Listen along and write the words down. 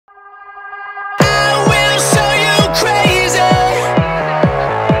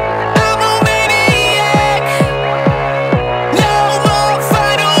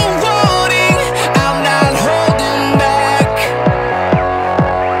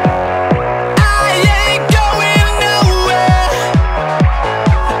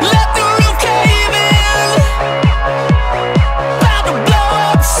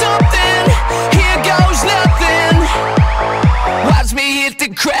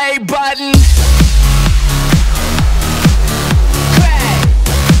cray button.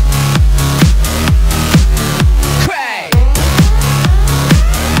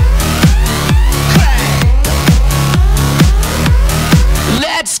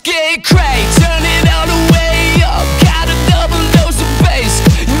 Let's get cray, turn it all the way up. Got a double dose of bass.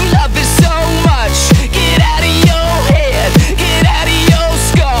 You love it so much. Get out of your head, get out of your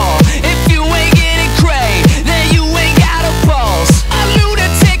skull. If you ain't getting cray, then you ain't got a pulse. A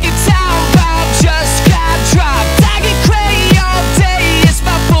lunatic in town bomb just got dropped. I get cray all day, it's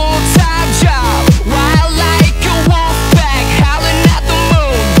my full-time job. Wild like a wolf pack, howling at the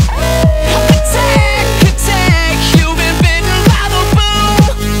moon. Attack, attack, you've been bitten by the boom.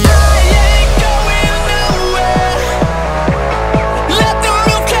 I ain't going nowhere. Let the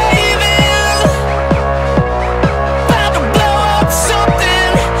roof cave in. About to blow up something.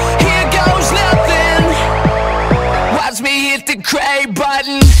 Here goes nothing. Watch me hit the cray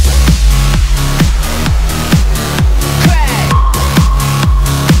button.